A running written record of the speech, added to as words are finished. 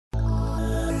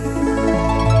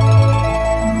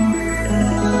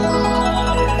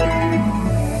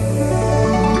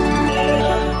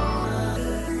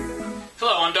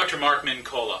Mark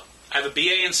Mincolla. I have a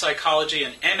BA in psychology,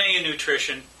 an MA in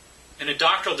nutrition, and a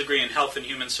doctoral degree in health and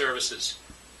human services.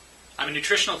 I'm a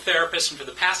nutritional therapist, and for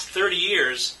the past 30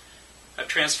 years, I've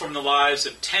transformed the lives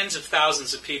of tens of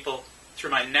thousands of people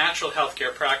through my natural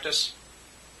healthcare practice.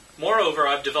 Moreover,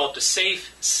 I've developed a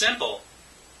safe, simple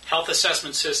health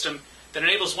assessment system that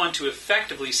enables one to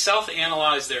effectively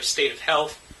self-analyze their state of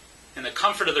health in the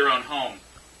comfort of their own home.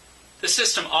 This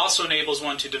system also enables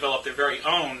one to develop their very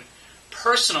own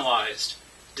personalized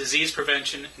disease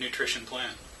prevention nutrition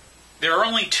plan. There are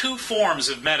only two forms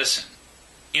of medicine: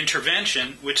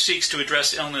 intervention, which seeks to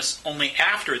address illness only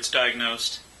after it's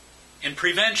diagnosed, and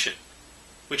prevention,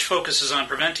 which focuses on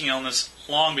preventing illness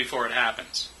long before it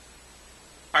happens.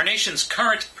 Our nation's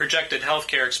current projected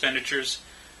healthcare expenditures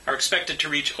are expected to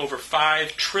reach over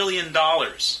 $5 trillion.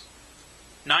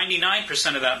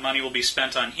 99% of that money will be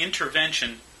spent on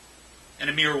intervention and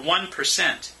a mere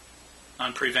 1%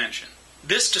 on prevention.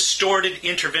 This distorted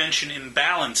intervention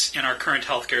imbalance in our current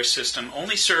healthcare system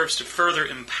only serves to further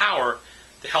empower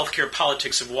the healthcare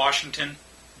politics of Washington,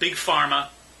 Big Pharma,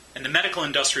 and the medical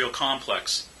industrial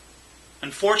complex.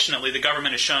 Unfortunately, the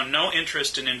government has shown no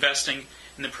interest in investing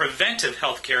in the preventive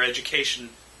healthcare education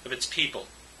of its people.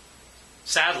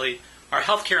 Sadly, our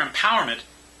healthcare empowerment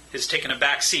has taken a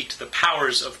back seat to the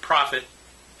powers of profit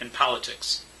and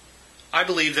politics. I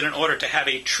believe that in order to have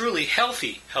a truly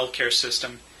healthy healthcare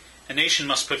system, a nation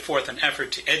must put forth an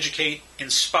effort to educate,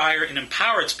 inspire, and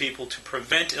empower its people to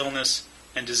prevent illness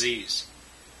and disease.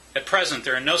 At present,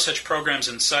 there are no such programs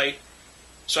in sight,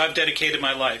 so I've dedicated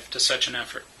my life to such an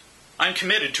effort. I'm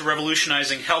committed to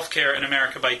revolutionizing healthcare in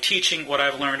America by teaching what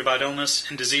I've learned about illness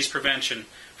and disease prevention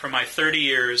from my 30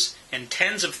 years and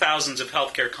tens of thousands of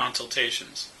healthcare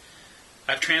consultations.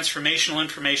 I have transformational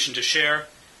information to share.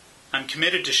 I'm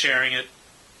committed to sharing it,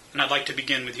 and I'd like to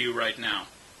begin with you right now.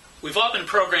 We've all been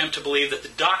programmed to believe that the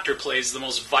doctor plays the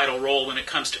most vital role when it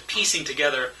comes to piecing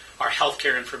together our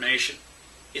healthcare information.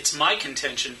 It's my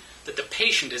contention that the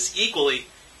patient is equally,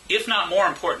 if not more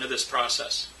important to this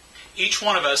process. Each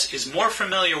one of us is more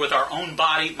familiar with our own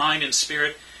body, mind, and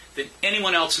spirit than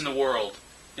anyone else in the world.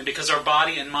 And because our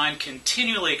body and mind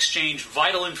continually exchange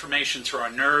vital information through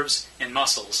our nerves and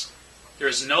muscles, there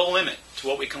is no limit to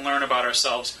what we can learn about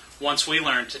ourselves once we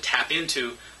learn to tap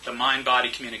into the mind-body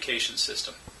communication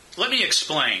system. Let me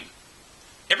explain.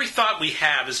 Every thought we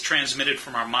have is transmitted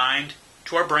from our mind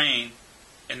to our brain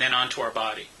and then onto our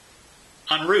body.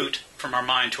 En route from our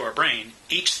mind to our brain,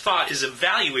 each thought is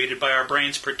evaluated by our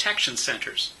brain's protection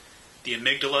centers, the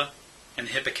amygdala and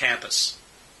the hippocampus.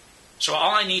 So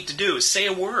all I need to do is say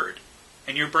a word,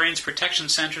 and your brain's protection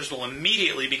centers will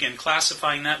immediately begin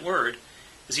classifying that word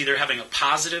as either having a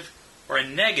positive or a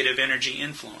negative energy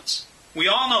influence. We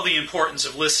all know the importance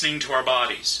of listening to our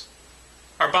bodies.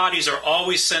 Our bodies are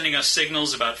always sending us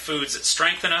signals about foods that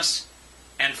strengthen us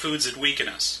and foods that weaken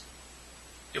us.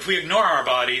 If we ignore our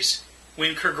bodies, we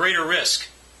incur greater risk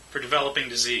for developing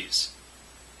disease.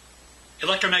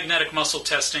 Electromagnetic muscle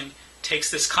testing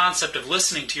takes this concept of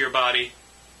listening to your body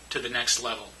to the next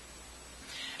level.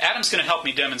 Adam's going to help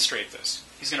me demonstrate this.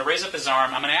 He's going to raise up his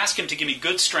arm. I'm going to ask him to give me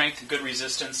good strength and good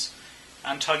resistance.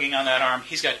 I'm tugging on that arm.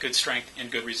 He's got good strength and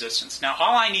good resistance. Now,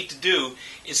 all I need to do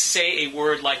is say a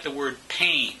word like the word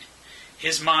pain.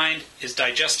 His mind is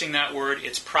digesting that word.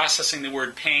 It's processing the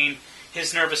word pain.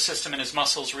 His nervous system and his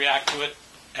muscles react to it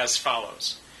as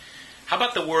follows. How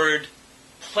about the word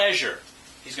pleasure?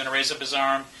 He's going to raise up his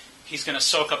arm. He's going to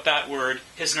soak up that word.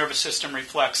 His nervous system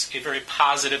reflects a very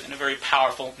positive and a very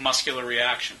powerful muscular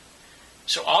reaction.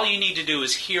 So all you need to do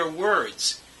is hear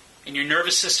words, and your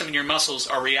nervous system and your muscles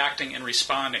are reacting and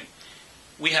responding.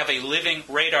 We have a living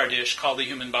radar dish called the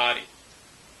human body.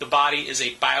 The body is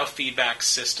a biofeedback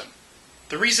system.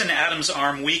 The reason Adam's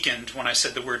arm weakened when I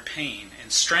said the word pain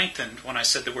and strengthened when I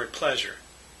said the word pleasure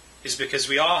is because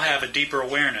we all have a deeper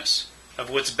awareness of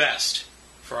what's best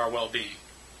for our well-being.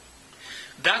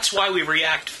 That's why we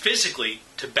react physically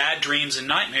to bad dreams and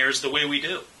nightmares the way we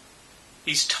do.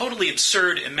 These totally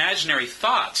absurd imaginary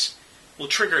thoughts will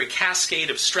trigger a cascade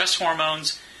of stress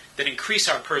hormones that increase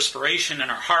our perspiration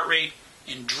and our heart rate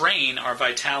and drain our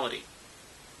vitality.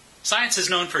 Science has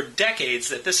known for decades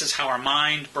that this is how our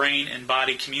mind, brain, and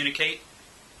body communicate.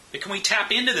 But can we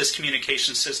tap into this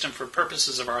communication system for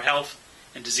purposes of our health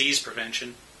and disease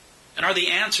prevention? And are the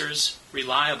answers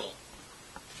reliable?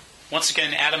 Once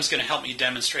again, Adam's going to help me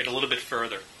demonstrate a little bit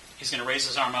further. He's going to raise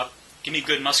his arm up, give me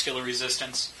good muscular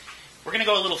resistance. We're going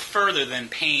to go a little further than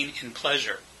pain and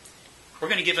pleasure. We're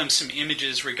going to give him some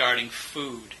images regarding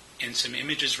food and some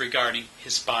images regarding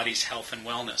his body's health and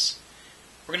wellness.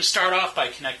 We're going to start off by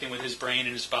connecting with his brain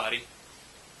and his body,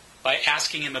 by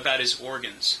asking him about his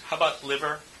organs. How about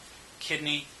liver,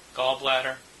 kidney,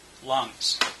 gallbladder,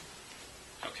 lungs.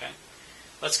 Okay?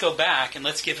 Let's go back and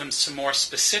let's give him some more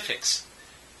specifics.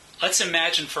 Let's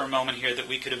imagine for a moment here that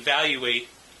we could evaluate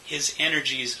his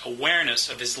energy's awareness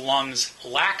of his lungs'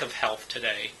 lack of health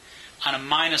today on a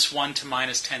 -1 to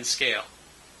 -10 scale.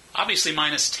 Obviously,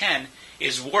 -10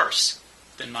 is worse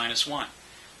than -1.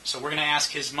 So we're going to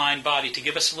ask his mind-body to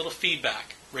give us a little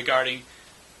feedback regarding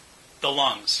the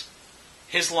lungs.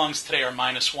 His lungs today are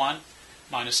 -1,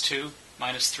 -2,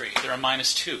 -3. They're a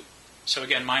 -2. So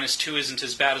again, -2 isn't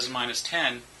as bad as a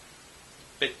 -10,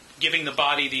 but giving the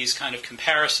body these kind of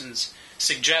comparisons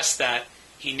suggests that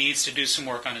he needs to do some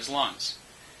work on his lungs.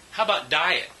 How about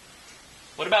diet?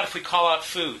 What about if we call out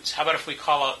foods? How about if we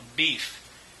call out beef,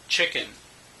 chicken,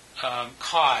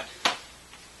 cod,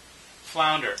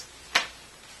 flounder,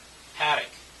 haddock?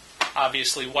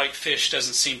 Obviously, white fish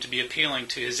doesn't seem to be appealing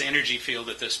to his energy field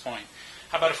at this point.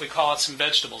 How about if we call out some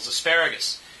vegetables?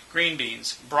 Asparagus, green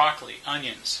beans, broccoli,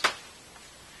 onions.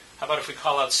 How about if we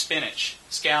call out spinach,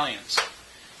 scallions?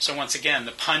 So once again,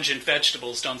 the pungent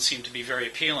vegetables don't seem to be very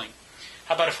appealing.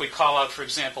 How about if we call out, for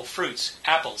example, fruits,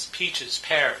 apples, peaches,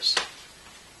 pears?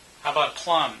 How about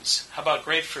plums? How about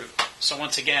grapefruit? So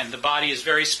once again, the body is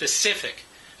very specific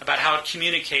about how it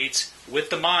communicates with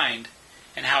the mind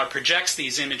and how it projects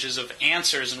these images of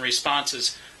answers and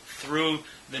responses through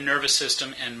the nervous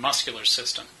system and muscular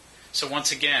system. So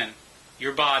once again,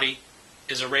 your body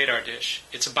is a radar dish.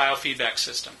 It's a biofeedback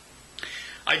system.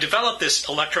 I developed this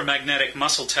electromagnetic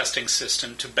muscle testing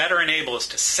system to better enable us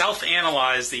to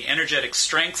self-analyze the energetic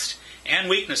strengths and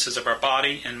weaknesses of our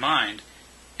body and mind,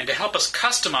 and to help us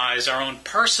customize our own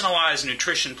personalized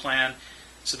nutrition plan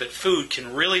so that food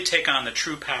can really take on the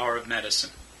true power of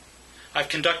medicine. I've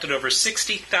conducted over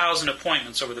 60,000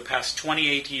 appointments over the past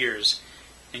 28 years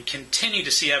and continue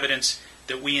to see evidence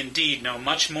that we indeed know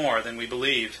much more than we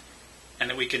believe,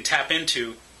 and that we can tap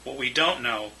into what we don't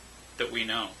know that we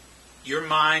know. Your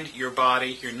mind, your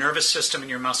body, your nervous system, and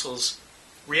your muscles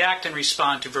react and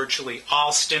respond to virtually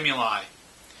all stimuli.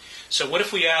 So what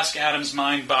if we ask Adam's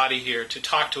mind-body here to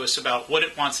talk to us about what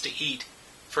it wants to eat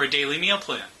for a daily meal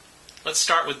plan? Let's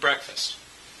start with breakfast.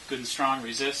 Good and strong,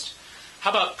 resist.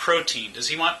 How about protein? Does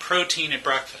he want protein at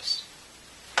breakfast?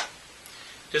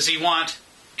 Does he want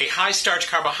a high-starch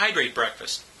carbohydrate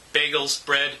breakfast? Bagels,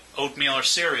 bread, oatmeal, or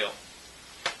cereal?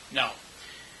 No.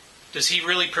 Does he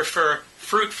really prefer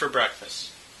fruit for breakfast?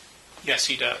 Yes,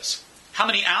 he does. How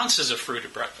many ounces of fruit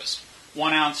at breakfast?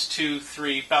 1 ounce, 2,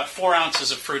 3, about 4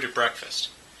 ounces of fruit at breakfast.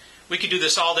 We could do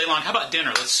this all day long. How about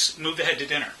dinner? Let's move ahead to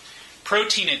dinner.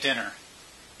 Protein at dinner.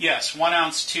 Yes, 1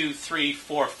 ounce, 2, 3,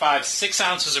 4, 5, 6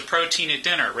 ounces of protein at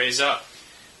dinner. Raise up.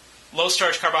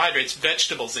 Low-starch carbohydrates,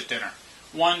 vegetables at dinner.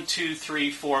 1, 2,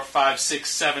 3, 4, 5, 6,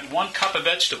 7. 1 cup of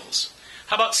vegetables.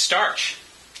 How about starch?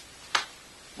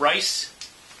 Rice,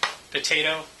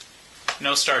 potato,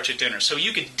 no starch at dinner. So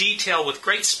you could detail with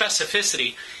great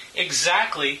specificity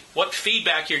exactly what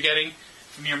feedback you're getting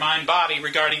from your mind-body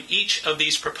regarding each of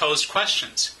these proposed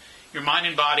questions. Your mind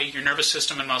and body, your nervous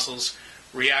system and muscles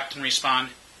react and respond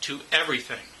to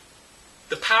everything.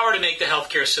 The power to make the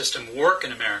healthcare system work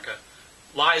in America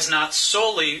lies not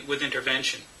solely with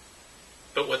intervention,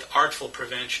 but with artful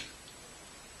prevention.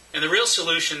 And the real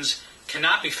solutions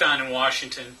cannot be found in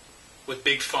Washington with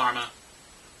big pharma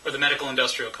or the medical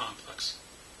industrial complex.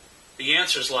 The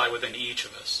answers lie within each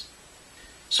of us.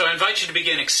 So I invite you to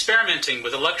begin experimenting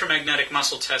with electromagnetic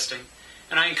muscle testing,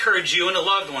 and I encourage you and a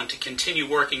loved one to continue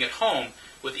working at home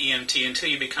with EMT until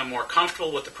you become more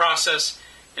comfortable with the process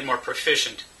and more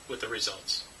proficient with the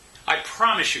results. I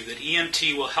promise you that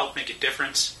EMT will help make a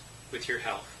difference with your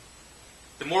health.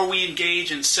 The more we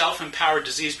engage in self-empowered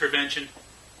disease prevention,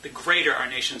 the greater our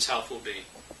nation's health will be.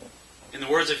 In the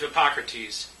words of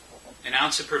Hippocrates, an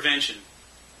ounce of prevention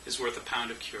is worth a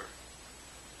pound of cure.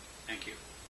 Thank you.